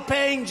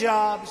high-paying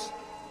jobs,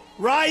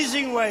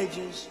 rising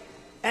wages,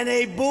 and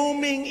a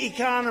booming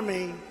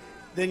economy,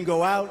 then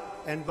go out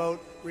and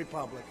vote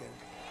Republican.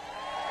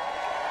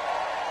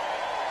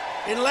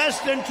 In less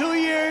than 2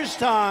 years'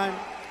 time,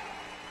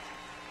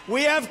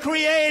 we have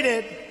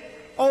created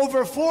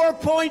over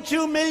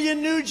 4.2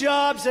 million new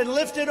jobs and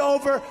lifted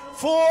over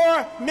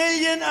 4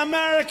 million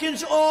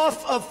Americans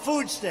off of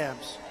food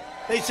stamps.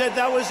 They said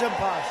that was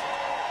impossible.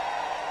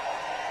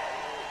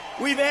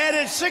 We've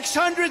added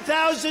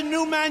 600,000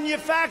 new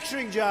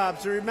manufacturing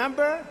jobs.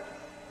 Remember,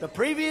 the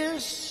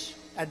previous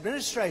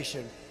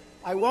administration,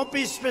 I won't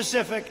be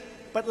specific,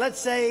 but let's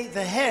say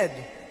the head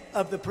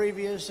of the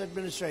previous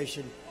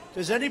administration.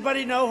 Does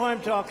anybody know who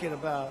I'm talking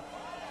about?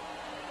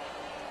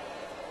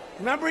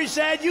 Remember, he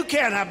said, you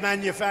can't have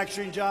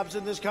manufacturing jobs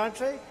in this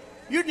country.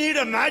 You need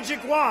a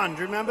magic wand.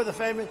 Remember the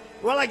famous?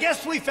 Well, I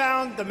guess we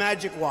found the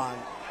magic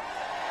wand.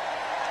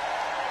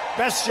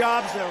 Best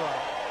jobs there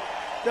are.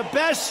 The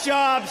best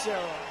jobs there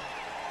are.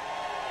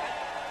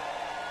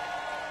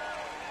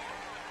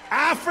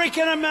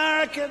 African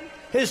American,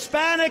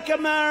 Hispanic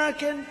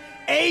American,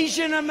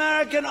 Asian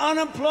American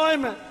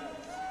unemployment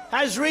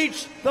has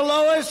reached the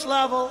lowest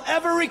level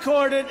ever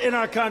recorded in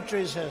our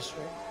country's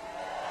history.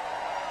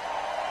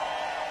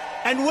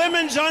 And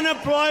women's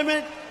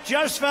unemployment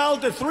just fell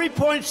to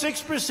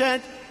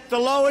 3.6%, the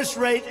lowest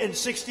rate in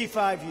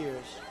 65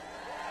 years.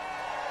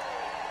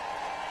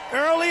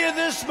 Earlier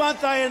this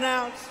month, I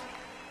announced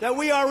that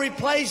we are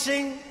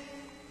replacing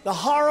the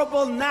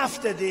horrible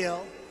NAFTA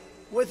deal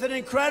with an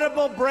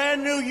incredible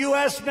brand new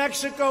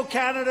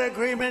U.S.-Mexico-Canada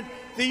agreement,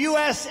 the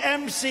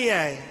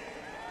USMCA.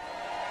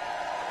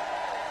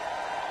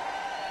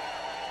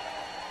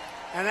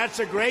 And that's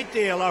a great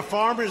deal. Our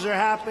farmers are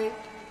happy.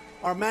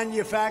 Our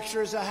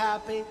manufacturers are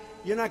happy.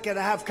 You're not going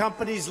to have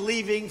companies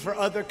leaving for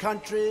other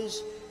countries.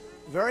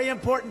 Very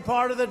important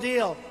part of the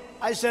deal.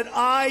 I said,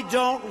 I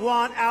don't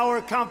want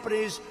our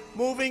companies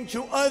moving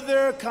to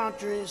other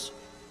countries,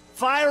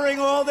 firing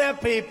all their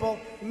people,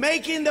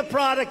 making the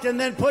product, and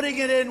then putting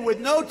it in with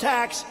no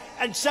tax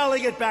and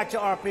selling it back to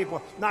our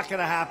people. Not going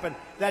to happen.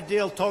 That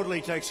deal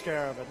totally takes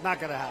care of it. Not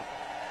going to happen.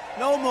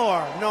 No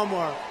more. No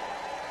more.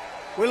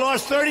 We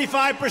lost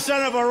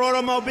 35% of our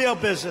automobile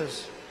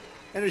business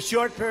in a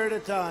short period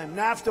of time.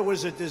 NAFTA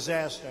was a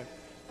disaster.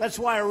 That's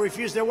why I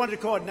refused. They wanted to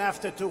call it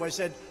NAFTA, too. I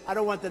said, I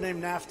don't want the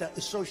name NAFTA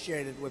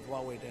associated with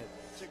what we did.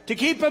 To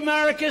keep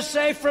America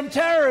safe from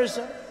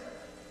terrorism,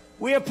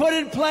 We have put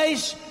in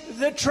place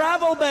the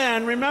travel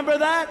ban, remember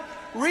that?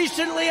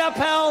 Recently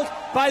upheld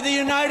by the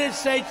United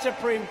States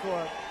Supreme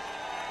Court.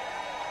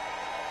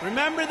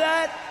 Remember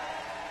that?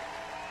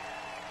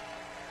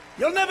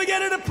 You'll never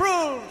get it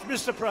approved,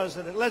 Mr.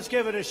 President. Let's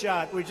give it a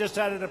shot. We just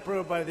had it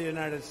approved by the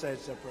United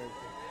States Supreme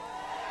Court.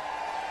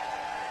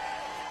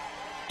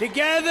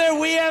 Together,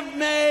 we have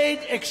made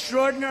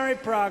extraordinary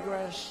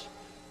progress,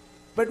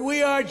 but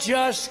we are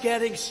just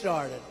getting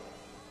started.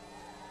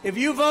 If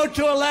you vote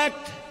to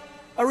elect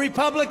a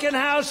Republican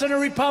House and a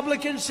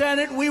Republican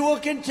Senate, we will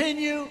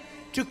continue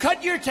to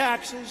cut your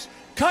taxes,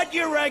 cut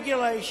your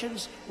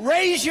regulations,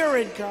 raise your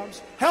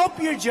incomes,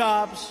 help your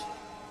jobs,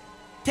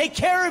 take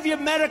care of your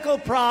medical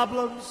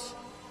problems.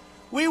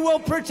 We will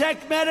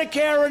protect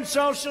Medicare and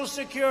Social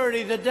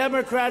Security. The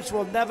Democrats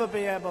will never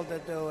be able to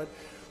do it.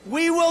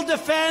 We will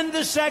defend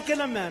the Second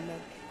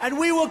Amendment, and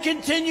we will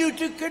continue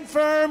to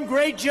confirm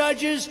great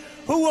judges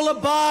who will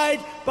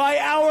abide by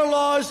our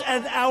laws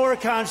and our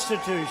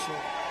Constitution.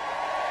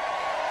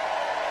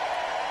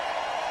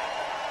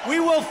 We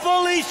will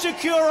fully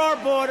secure our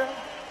border.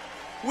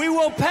 We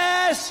will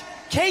pass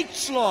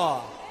Kate's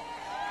Law.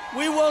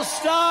 We will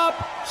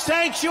stop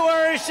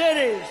sanctuary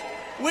cities.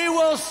 We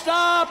will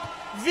stop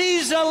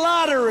visa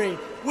lottery.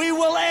 We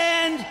will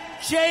end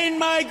chain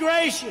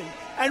migration.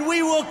 And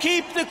we will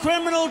keep the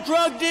criminal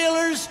drug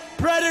dealers,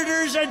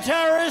 predators, and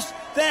terrorists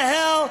the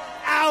hell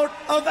out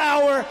of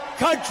our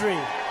country.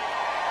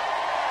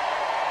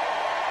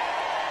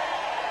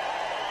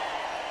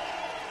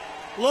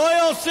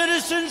 Loyal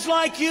citizens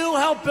like you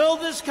help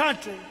build this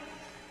country.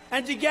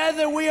 And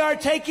together we are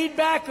taking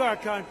back our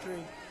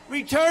country,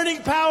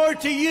 returning power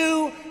to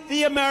you,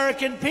 the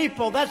American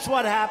people. That's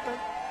what happened.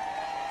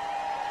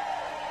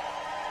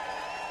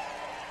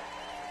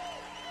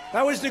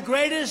 That was the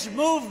greatest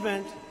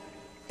movement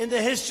in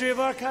the history of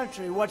our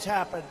country. What's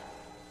happened?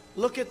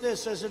 Look at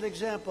this as an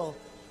example.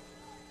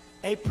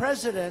 A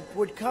president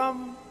would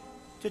come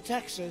to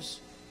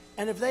Texas,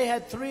 and if they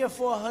had 300 or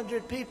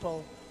 400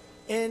 people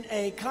in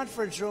a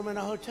conference room in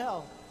a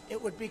hotel,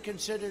 it would be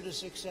considered a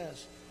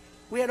success.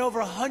 We had over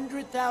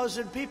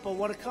 100,000 people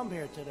want to come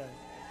here today.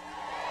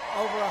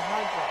 Over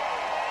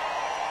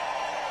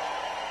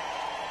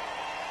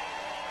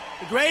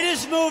 100. The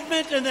greatest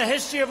movement in the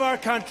history of our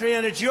country,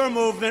 and it's your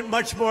movement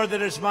much more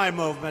than it's my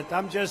movement.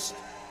 I'm just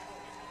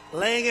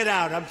laying it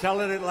out. I'm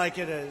telling it like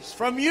it is.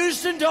 From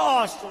Houston to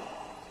Austin,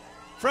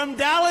 from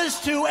Dallas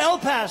to El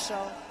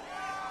Paso,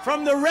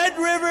 from the Red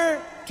River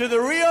to the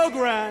Rio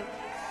Grande,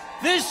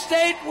 this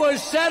state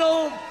was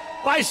settled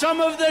by some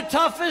of the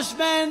toughest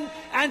men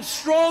and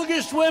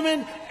strongest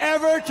women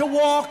ever to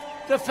walk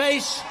the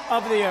face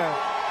of the earth.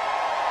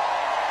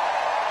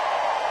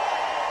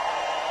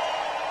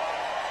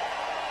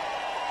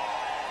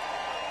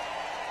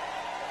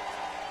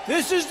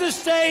 This is the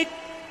state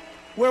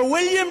where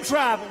William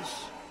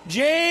Travis,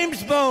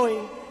 James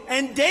Bowie,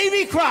 and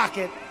Davy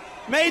Crockett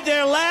made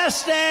their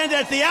last stand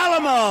at the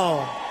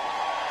Alamo.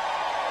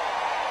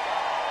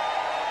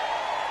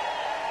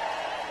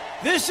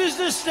 This is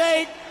the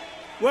state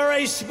where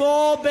a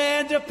small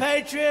band of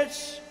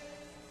patriots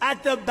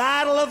at the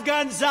Battle of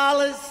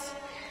Gonzales,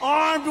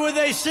 armed with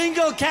a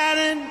single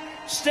cannon,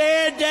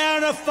 stared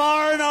down a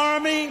foreign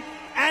army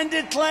and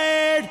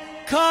declared,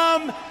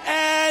 "Come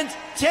and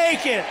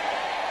take it."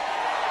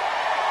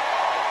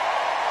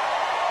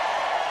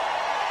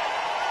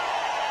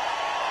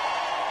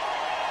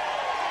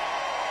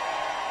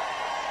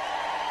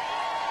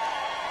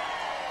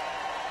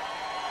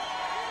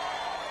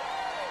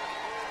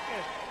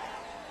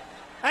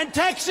 And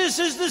Texas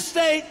is the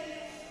state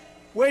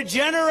where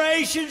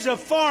generations of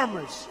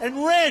farmers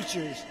and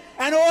ranchers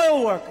and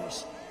oil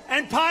workers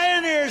and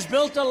pioneers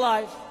built a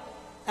life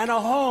and a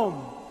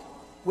home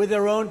with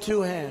their own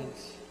two hands.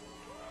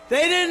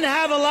 They didn't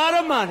have a lot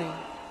of money.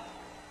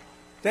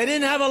 They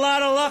didn't have a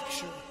lot of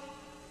luxury.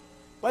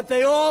 But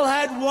they all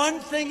had one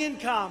thing in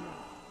common.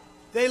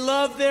 They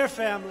loved their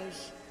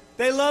families,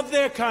 they loved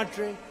their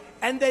country,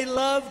 and they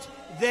loved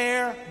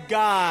their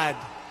God.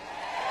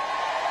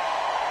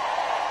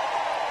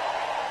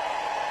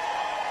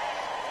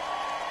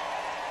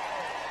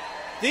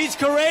 These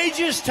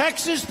courageous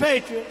Texas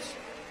patriots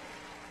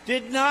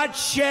did not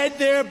shed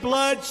their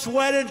blood,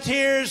 sweat, and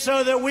tears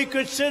so that we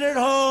could sit at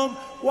home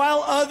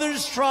while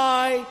others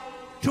try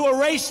to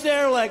erase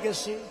their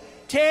legacy,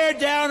 tear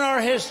down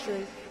our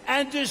history,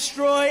 and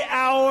destroy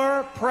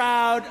our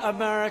proud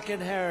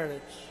American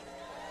heritage.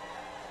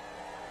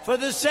 For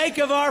the sake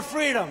of our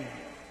freedom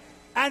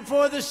and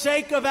for the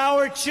sake of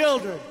our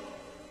children,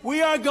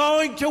 we are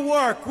going to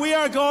work, we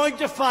are going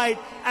to fight,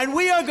 and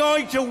we are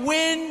going to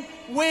win,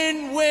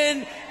 win,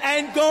 win,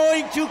 and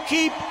going to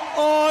keep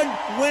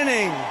on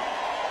winning.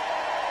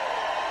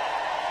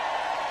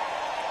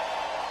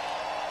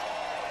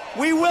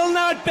 We will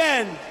not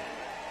bend.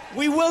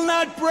 We will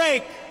not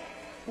break.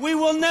 We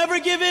will never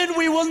give in.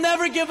 We will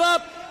never give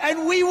up.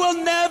 And we will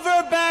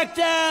never back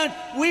down.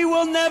 We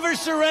will never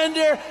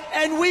surrender.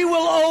 And we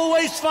will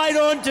always fight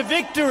on to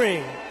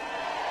victory.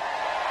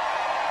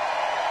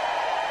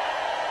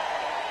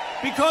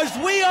 Because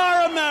we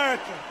are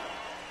American.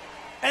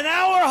 And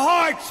our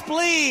hearts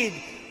bleed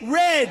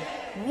red,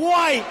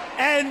 white,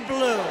 and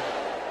blue.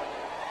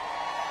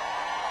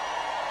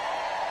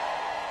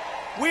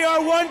 We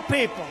are one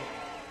people,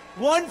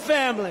 one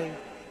family,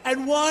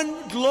 and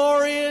one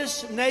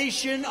glorious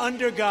nation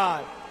under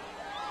God.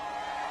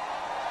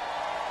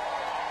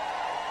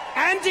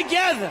 And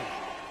together,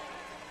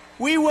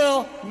 we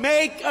will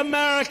make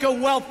America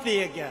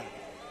wealthy again.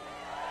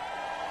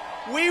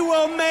 We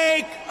will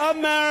make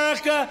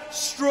America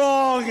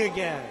strong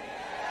again.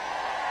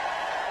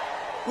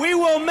 We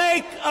will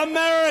make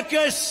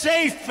America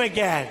safe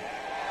again.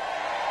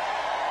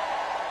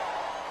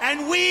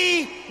 And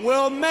we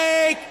will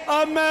make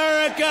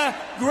America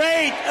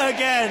great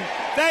again.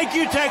 Thank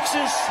you,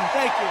 Texas.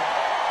 Thank you.